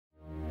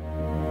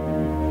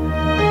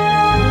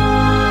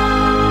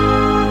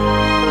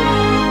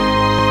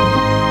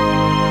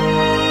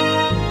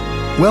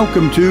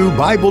Welcome to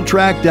Bible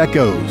Tract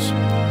Echoes.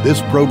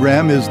 This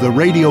program is the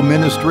radio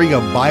ministry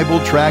of Bible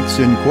Tracts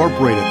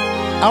Incorporated.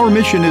 Our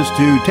mission is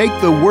to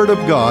take the Word of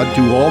God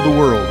to all the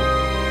world.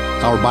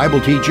 Our Bible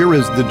teacher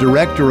is the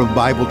director of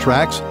Bible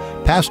Tracts,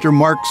 Pastor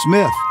Mark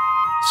Smith.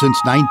 Since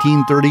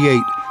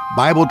 1938,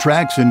 Bible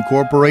Tracts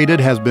Incorporated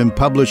has been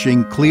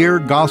publishing clear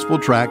gospel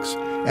tracts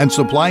and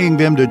supplying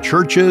them to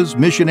churches,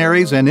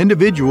 missionaries, and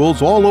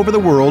individuals all over the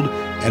world,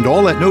 and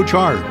all at no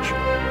charge.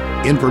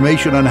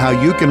 Information on how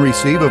you can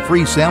receive a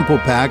free sample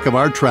pack of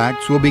our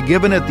tracts will be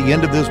given at the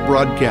end of this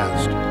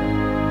broadcast.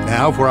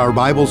 Now for our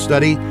Bible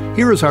study,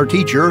 here is our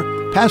teacher,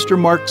 Pastor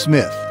Mark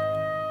Smith.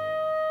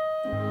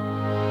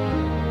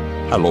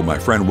 Hello, my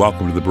friend.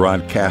 Welcome to the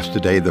broadcast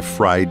today, the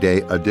Friday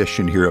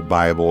edition here at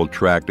Bible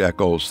Tract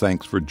Echoes.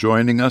 Thanks for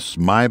joining us.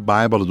 My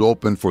Bible is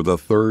open for the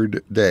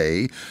third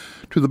day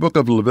to the book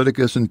of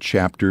Leviticus in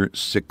chapter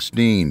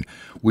 16.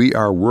 We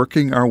are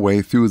working our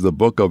way through the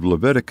book of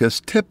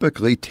Leviticus,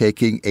 typically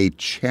taking a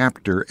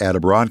chapter at a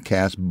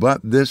broadcast,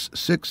 but this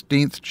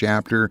 16th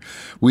chapter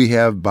we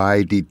have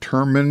by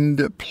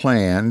determined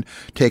plan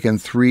taken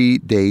 3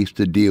 days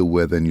to deal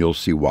with, and you'll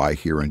see why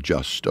here in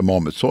just a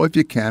moment. So if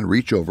you can,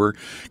 reach over,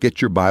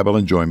 get your Bible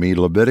and join me,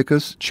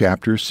 Leviticus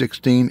chapter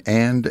 16,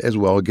 and as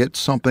well get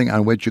something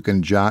on which you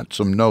can jot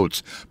some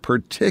notes,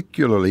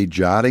 particularly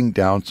jotting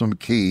down some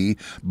key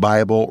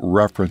Bible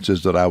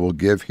references that I will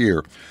give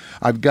here.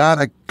 I've got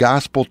a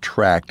gospel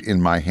tract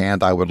in my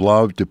hand I would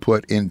love to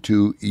put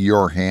into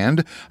your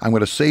hand. I'm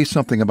going to say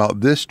something about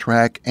this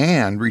tract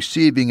and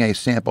receiving a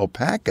sample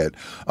packet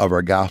of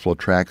our gospel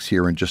tracts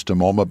here in just a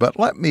moment, but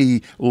let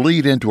me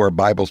lead into our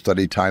Bible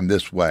study time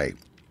this way.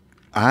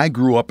 I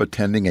grew up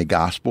attending a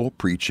gospel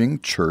preaching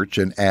church,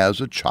 and as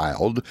a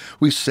child,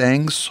 we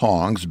sang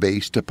songs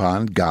based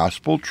upon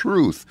gospel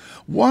truth.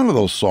 One of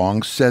those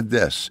songs said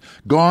this: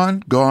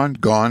 "Gone, gone,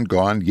 gone,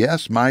 gone,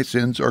 yes, my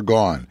sins are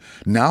gone.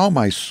 Now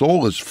my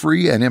soul is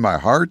free, and in my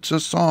heart's a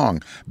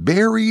song.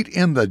 Buried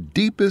in the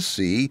deepest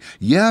sea,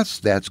 yes,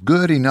 that's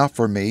good enough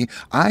for me.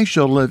 I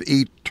shall live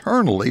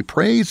eternally,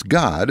 praise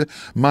God.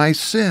 My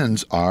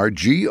sins are,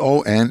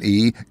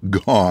 G-O-N-E,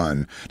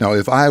 gone." Now,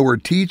 if I were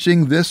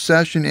teaching this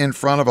session in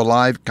front of a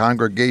live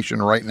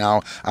congregation right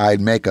now, I'd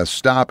make a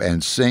stop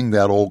and sing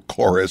that old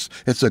chorus.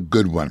 It's a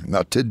good one.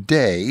 Now,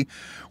 today,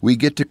 we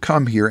get to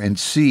come here and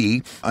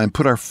see and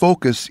put our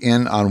focus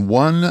in on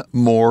one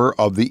more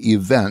of the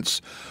events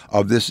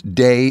of this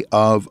Day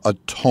of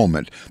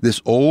Atonement.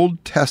 This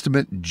Old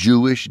Testament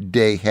Jewish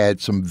day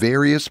had some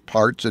various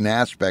parts and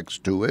aspects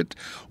to it.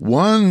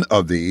 One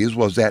of these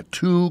was that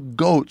 2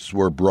 goats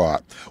were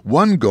brought.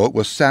 One goat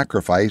was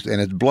sacrificed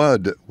and its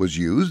blood was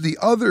used. The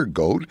other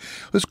goat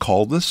was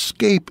called the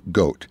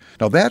scapegoat.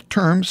 Now, that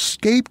term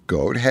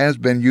scapegoat has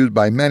been used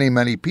by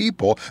many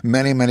people,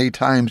 many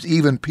times,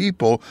 even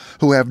people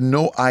who have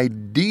no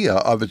idea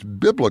of its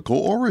biblical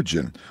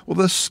origin. Well,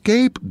 the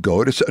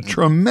scapegoat is a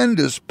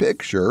tremendous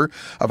picture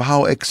of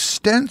how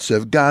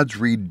extensive God's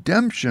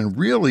redemption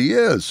really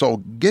is.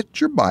 So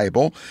get your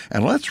Bible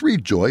and let's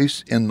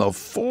rejoice in the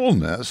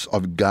fullness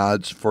of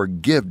God's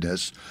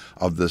forgiveness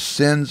of the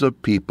sins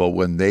of people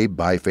when they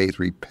by faith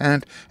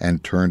repent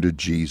and turn to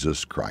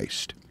Jesus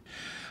Christ.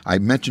 I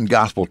mentioned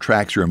gospel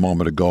tracts here a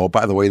moment ago.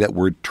 By the way, that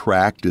word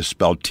tract is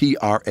spelled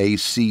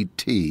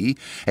T-R-A-C-T.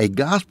 A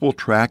gospel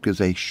tract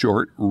is a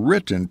short,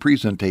 written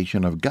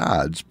presentation of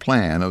God's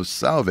plan of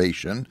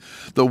salvation.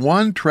 The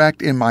one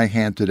tract in my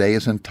hand today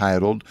is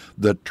entitled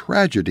The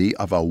Tragedy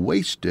of a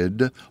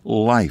Wasted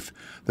Life.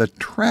 The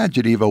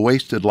tragedy of a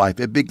wasted life.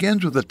 It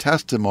begins with the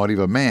testimony of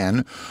a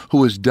man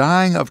who is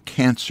dying of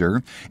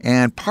cancer,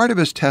 and part of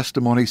his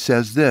testimony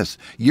says this: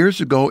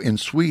 "Years ago in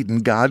Sweden,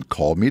 God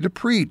called me to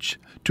preach.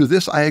 To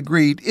this I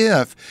agreed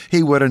if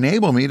he would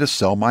enable me to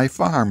sell my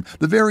farm.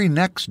 The very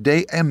next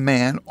day a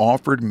man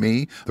offered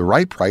me the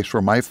right price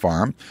for my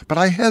farm, but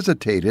I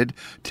hesitated,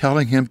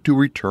 telling him to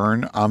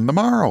return on the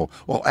morrow.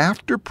 Well,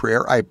 after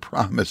prayer I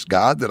promised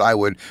God that I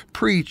would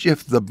preach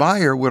if the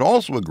buyer would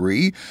also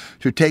agree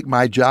to take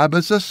my job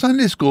as a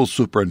Sunday school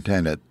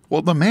superintendent.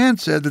 Well, the man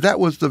said that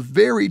was the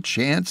very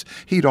chance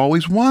he'd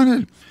always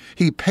wanted.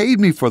 He paid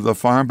me for the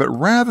farm, but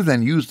rather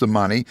than use the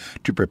money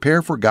to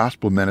prepare for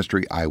gospel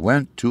ministry, I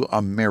went to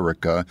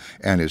America,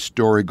 and his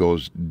story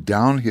goes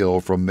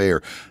downhill from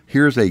there."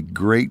 Here's a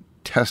great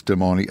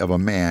testimony of a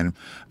man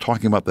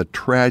talking about the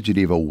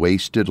tragedy of a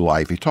wasted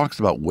life. He talks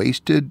about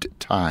wasted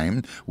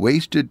time,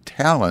 wasted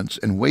talents,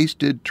 and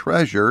wasted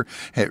treasure.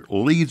 It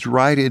leads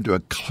right into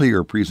a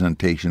clear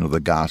presentation of the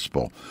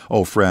gospel.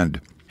 Oh, friend,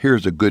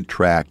 here's a good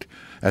tract.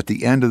 At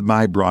the end of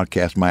my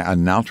broadcast, my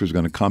announcer is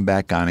going to come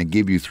back on and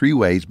give you 3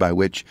 ways by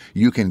which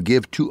you can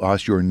give to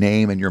us your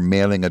name and your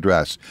mailing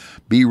address.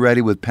 Be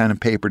ready with pen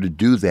and paper to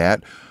do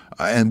that.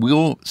 And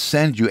we'll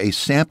send you a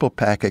sample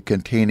packet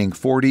containing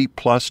 40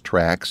 plus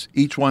tracts,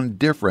 each one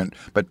different,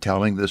 but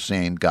telling the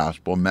same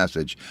gospel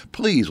message.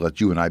 Please let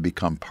you and I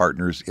become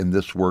partners in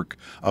this work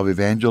of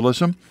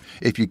evangelism.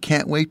 If you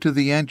can't wait to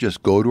the end,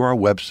 just go to our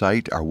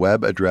website. Our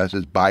web address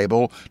is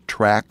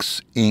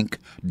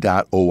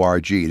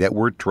BibleTractsinc.org. That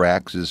word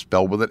tracts is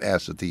spelled with an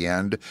S at the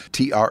end,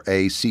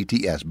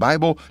 Tracts,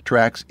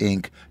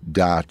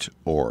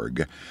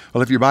 BibleTractsinc.org.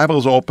 Well, if your Bible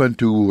is open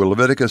to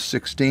Leviticus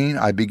 16,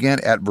 I begin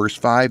at verse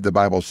 5. The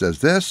Bible says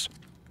this,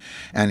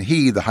 "And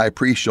he, the high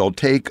priest, shall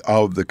take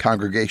of the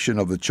congregation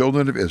of the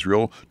children of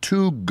Israel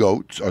 2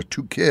 goats, or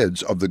 2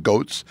 kids of the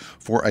goats,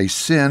 for a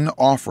sin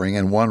offering,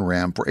 and 1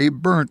 ram for a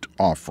burnt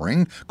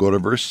offering." Go to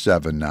verse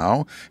 7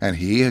 now. "And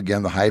he,"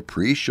 again the high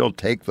priest, "shall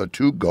take the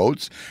 2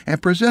 goats,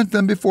 and present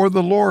them before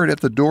the Lord at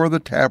the door of the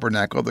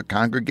tabernacle of the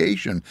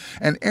congregation.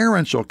 And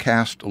Aaron shall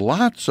cast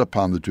lots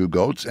upon the 2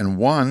 goats, and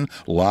 1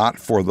 lot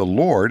for the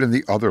Lord, and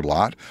the other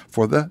lot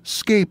for the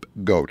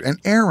scapegoat. And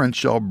Aaron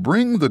shall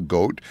bring the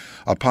goat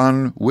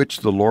upon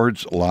which the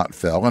Lord's lot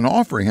fell, and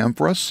offer him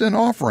for a sin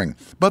offering.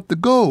 But the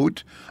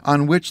goat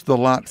on which the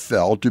lot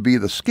fell to be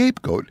the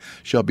scapegoat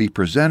shall be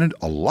presented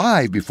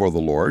alive before the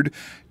Lord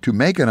to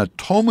make an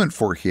atonement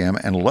for him,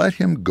 and let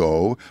him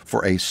go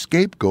for a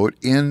scapegoat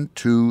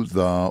into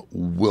the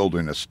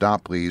wilderness."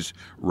 Stop, please,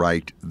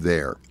 right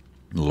there.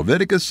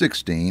 Leviticus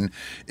 16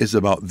 is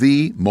about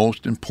the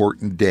most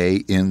important day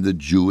in the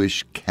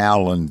Jewish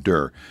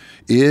calendar.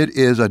 It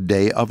is a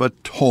day of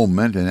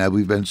atonement, and as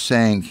we've been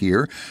saying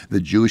here,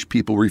 the Jewish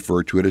people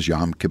refer to it as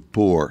Yom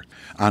Kippur.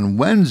 On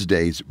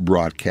Wednesday's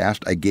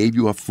broadcast, I gave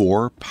you a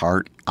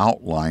 4-part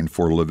outline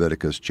for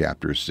Leviticus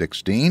chapter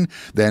 16.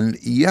 Then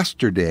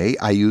yesterday,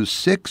 I used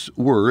 6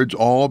 words,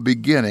 all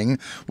beginning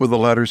with the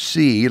letter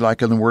C,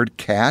 like in the word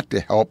cat,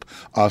 to help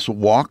us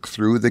walk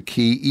through the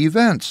key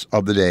events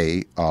of the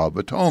Day of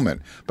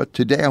Atonement. But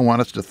today I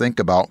want us to think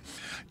about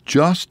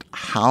just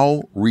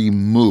how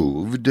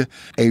removed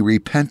a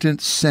repentant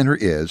sinner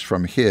is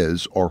from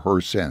his or her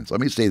sins. Let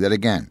me say that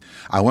again.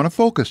 I want to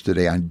focus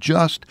today on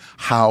just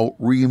how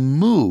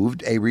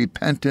removed a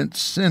repentant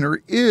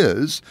sinner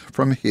is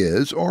from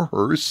his or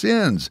her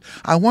sins.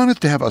 I want us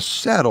to have a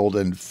settled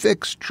and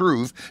fixed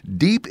truth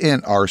deep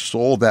in our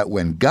soul that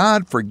when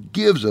God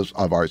forgives us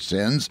of our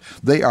sins,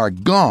 they are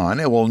gone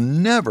and will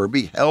never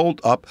be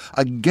held up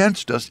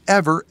against us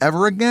ever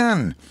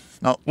again.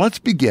 Now, let's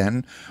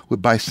begin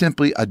by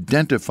simply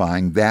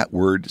identifying that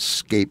word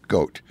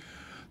scapegoat.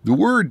 The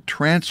word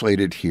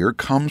translated here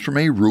comes from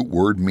a root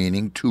word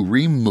meaning to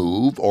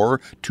remove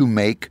or to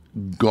make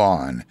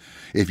gone.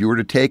 If you were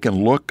to take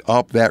and look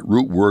up that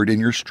root word in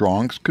your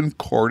Strong's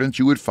Concordance,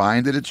 you would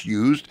find that it's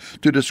used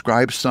to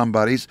describe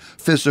somebody's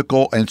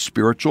physical and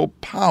spiritual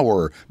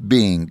power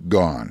being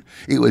gone.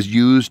 It was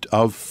used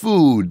of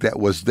food that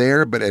was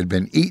there but had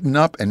been eaten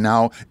up, and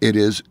now it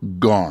is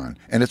gone.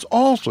 And it's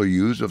also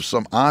used of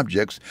some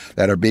objects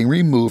that are being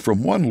removed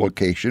from one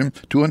location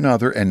to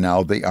another, and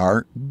now they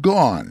are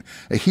gone.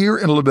 Here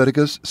in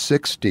Leviticus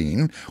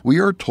 16, we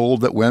are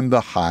told that when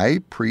the high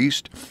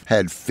priest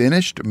had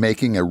finished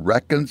making a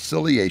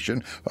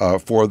reconciliation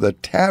for the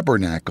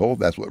tabernacle,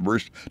 that's what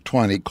verse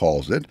 20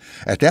 calls it,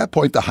 at that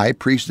point the high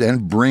priest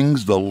then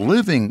brings the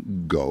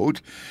living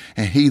goat,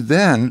 and he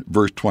then,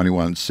 verse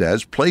 21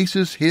 says,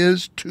 places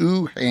his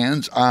 2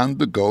 hands on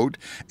the goat,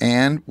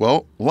 and,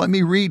 well, let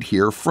me read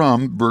here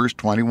from verse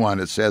 21.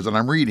 It says, and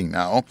I'm reading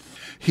now,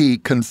 "He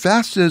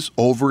confesses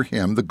over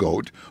him, the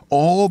goat,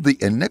 all the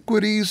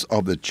iniquities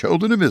of the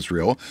children of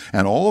Israel,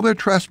 and all their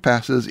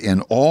trespasses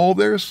in all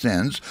their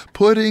sins,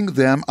 putting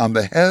them on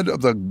the head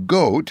of the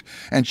goat,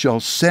 and shall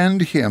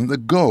send him, the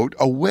goat,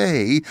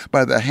 away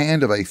by the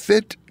hand of a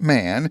fit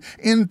man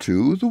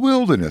into the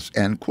wilderness."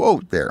 End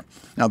quote there.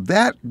 Now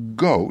that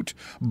goat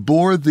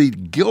bore the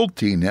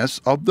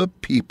guiltiness of the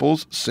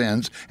people's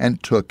sins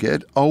and took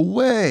it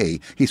away.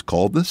 He's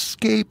called the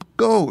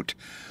scapegoat.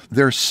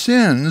 Their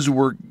sins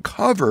were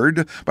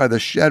covered by the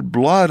shed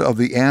blood of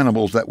the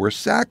animals that were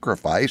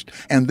sacrificed,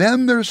 and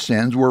then their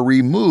sins were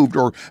removed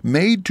or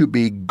made to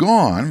be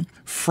gone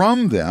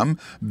from them,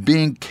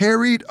 being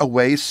carried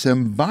away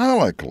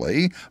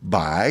symbolically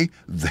by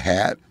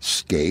that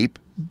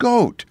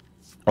scapegoat.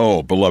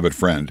 Oh, beloved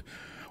friend,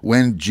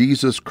 when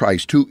Jesus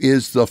Christ, who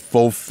is the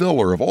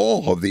fulfiller of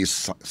all of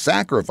these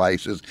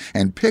sacrifices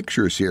and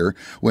pictures here,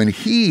 when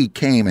he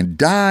came and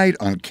died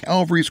on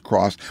Calvary's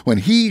cross, when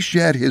he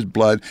shed his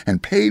blood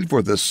and paid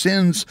for the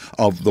sins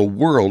of the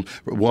world,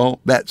 well,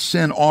 that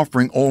sin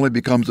offering only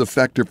becomes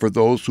effective for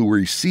those who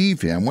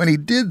receive him. When he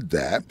did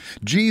that,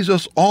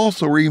 Jesus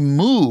also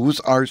removes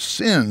our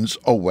sins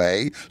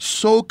away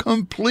so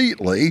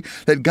completely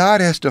that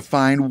God has to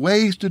find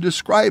ways to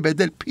describe it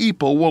that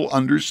people will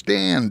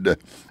understand.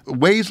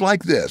 Ways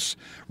like this.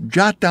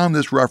 Jot down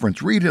this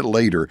reference. Read it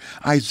later.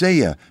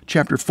 Isaiah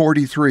chapter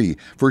 43,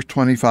 verse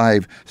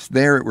 25.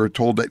 There we're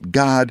told that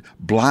God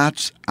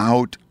blots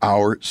out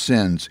our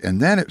sins.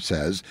 And then it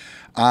says,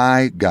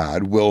 "I,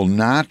 God, will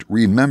not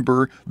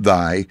remember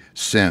thy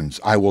sins."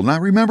 I will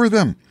not remember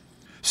them.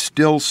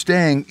 Still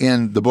staying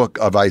in the book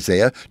of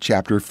Isaiah,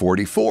 chapter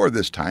 44,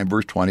 this time,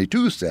 verse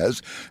 22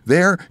 says,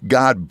 there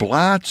God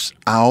blots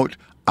out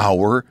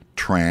our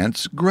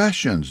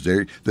transgressions.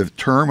 The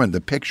term and the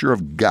picture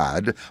of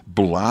God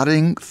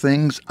blotting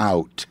things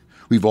out.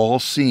 We've all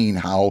seen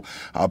how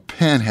a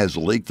pen has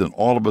leaked and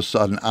all of a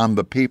sudden on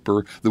the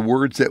paper, the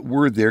words that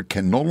were there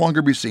can no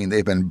longer be seen.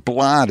 They've been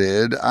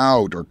blotted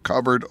out or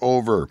covered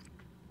over.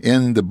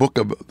 In the book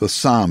of the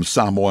Psalms,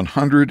 Psalm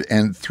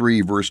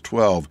 103, verse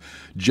 12,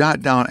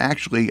 jot down,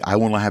 actually, I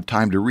won't have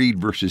time to read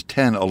verses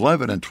 10,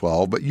 11, and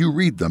 12, but you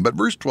read them. But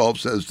verse 12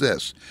 says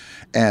this,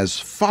 as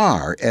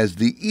far as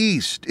the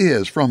east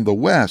is from the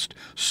west,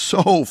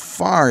 so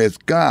far has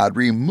God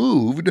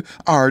removed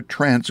our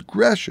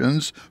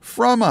transgressions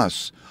from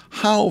us.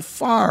 How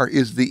far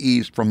is the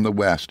east from the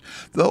west?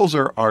 Those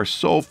are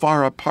so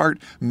far apart.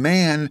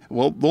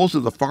 Those are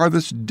the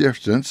farthest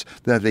distance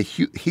that a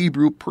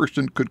Hebrew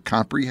person could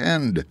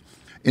comprehend.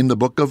 In the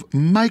book of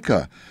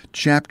Micah,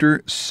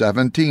 chapter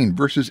 17,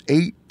 verses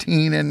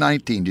 18 and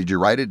 19. Did you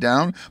write it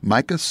down?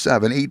 Micah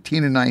 7,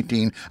 18 and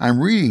 19.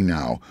 I'm reading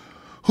now.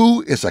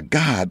 Who is a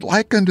God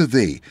like unto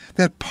thee,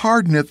 that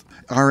pardoneth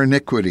our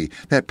iniquity,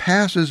 that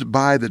passes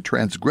by the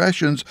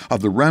transgressions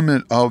of the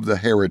remnant of the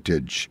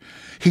heritage?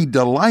 He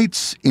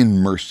delights in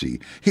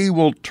mercy. He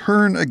will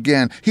turn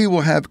again. He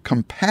will have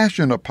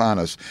compassion upon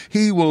us.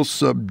 He will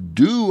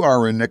subdue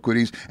our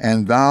iniquities,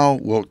 and thou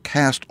wilt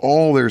cast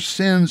all their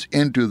sins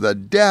into the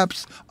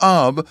depths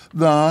of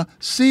the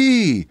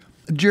sea.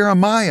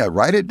 Jeremiah,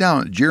 write it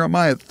down.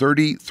 Jeremiah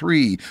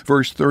 33,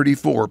 verse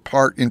 34,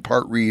 part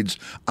reads,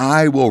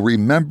 I will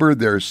remember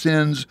their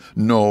sins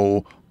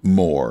no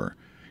more.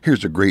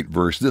 Here's a great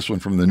verse, this one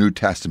from the New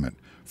Testament.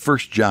 1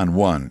 John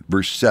 1,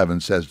 verse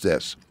 7 says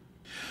this,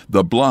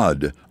 the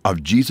blood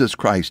of Jesus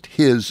Christ,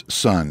 his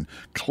Son,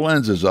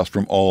 cleanses us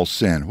from all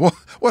sin.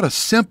 What a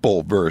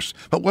simple verse,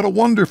 but what a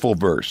wonderful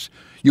verse.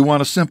 You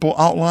want a simple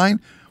outline?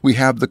 We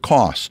have the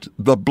cost,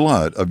 the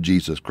blood of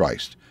Jesus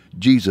Christ.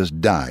 Jesus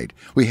died.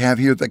 We have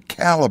here the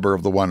caliber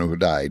of the one who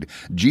died.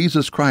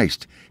 Jesus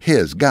Christ,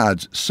 his,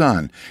 God's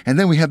Son. And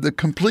then we have the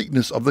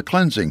completeness of the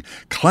cleansing.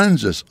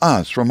 Cleanses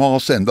us from all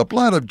sin. The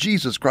blood of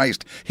Jesus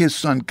Christ, his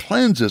Son,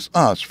 cleanses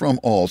us from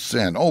all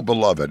sin. Oh,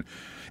 beloved,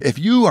 if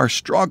you are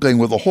struggling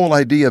with the whole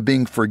idea of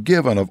being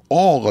forgiven of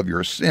all of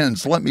your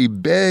sins, let me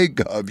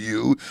beg of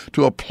you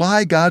to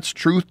apply God's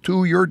truth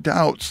to your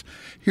doubts.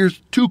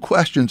 Here's two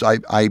questions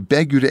I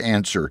beg you to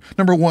answer.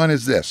 Number one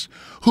is this: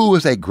 who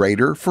is a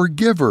greater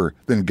forgiver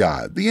than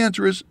God? The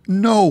answer is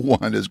no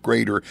one is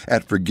greater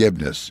at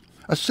forgiveness.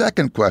 A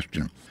second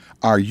question: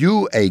 are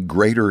you a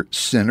greater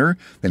sinner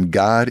than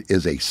God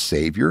is a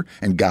Savior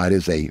and God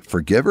is a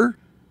forgiver?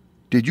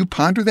 Did you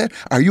ponder that?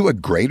 Are you a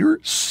greater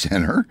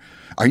sinner?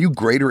 Are you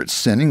greater at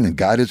sinning than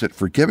God is at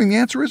forgiving? The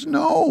answer is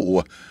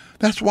no.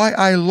 That's why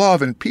I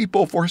love, and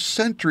people for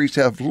centuries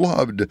have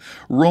loved,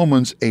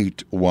 Romans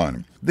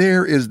 8:1.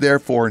 There is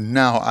therefore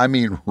now,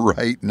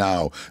 right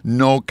now,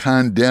 no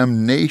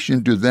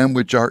condemnation to them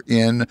which are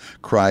in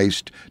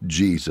Christ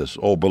Jesus.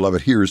 Oh,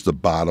 beloved, here's the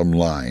bottom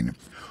line.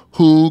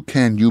 Who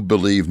can you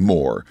believe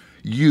more,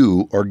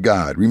 you or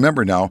God?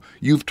 Remember now,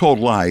 you've told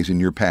lies in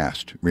your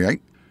past,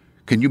 right?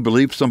 Can you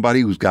believe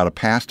somebody who's got a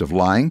past of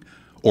lying?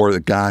 Or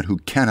the God who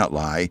cannot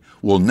lie,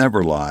 will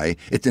never lie.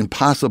 It's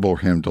impossible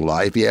for him to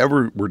lie. If he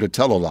ever were to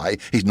tell a lie,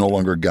 he's no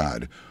longer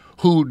God.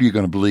 Who are you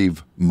going to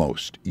believe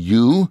most?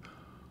 You,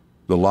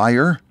 the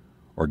liar,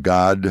 or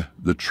God,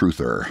 the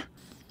truther?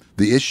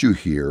 The issue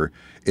here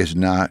is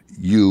not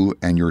you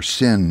and your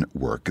sin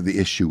work. The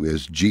issue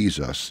is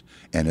Jesus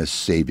and his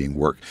saving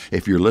work.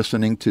 If you're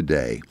listening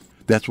today,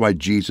 that's why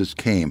Jesus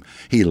came.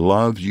 He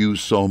loves you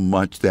so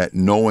much that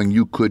knowing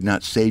you could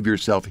not save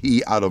yourself,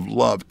 he out of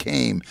love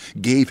came,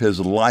 gave his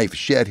life,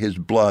 shed his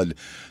blood,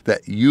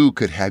 that you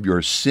could have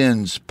your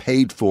sins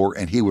paid for,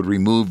 and he would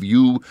remove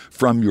you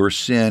from your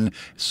sin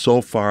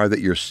so far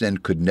that your sin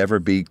could never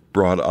be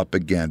brought up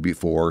again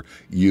before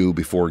you,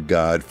 before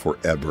God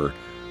forever.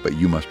 But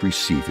you must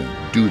receive him.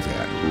 Do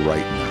that right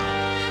now.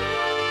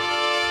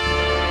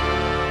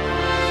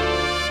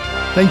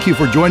 Thank you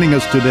for joining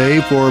us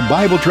today for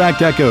Bible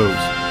Tract Echoes.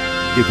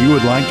 If you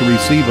would like to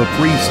receive a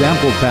free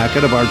sample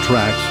packet of our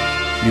tracts,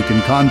 you can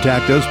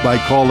contact us by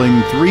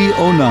calling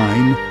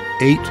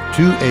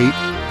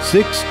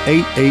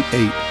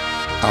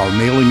 309-828-6888. Our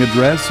mailing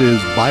address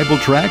is Bible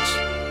Tracts,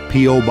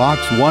 P.O.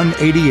 Box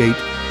 188,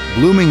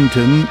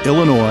 Bloomington,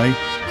 Illinois,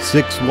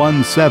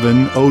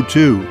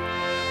 61702.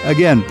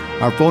 Again,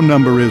 our phone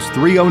number is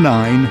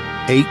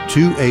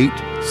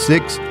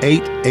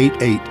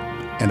 309-828-6888.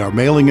 And our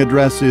mailing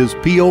address is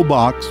P.O.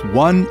 Box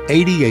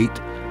 188,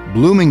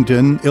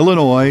 Bloomington,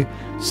 Illinois,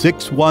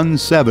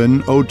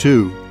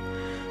 61702.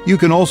 You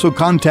can also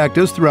contact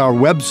us through our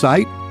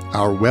website.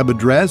 Our web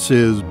address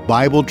is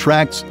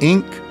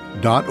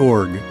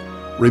BibleTractsInc.org.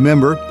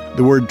 Remember,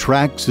 the word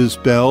tracts is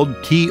spelled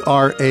Tracts.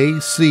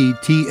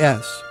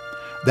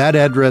 That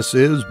address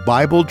is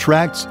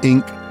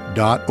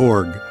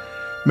BibleTractsInc.org.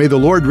 May the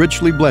Lord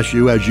richly bless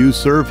you as you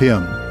serve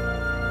him.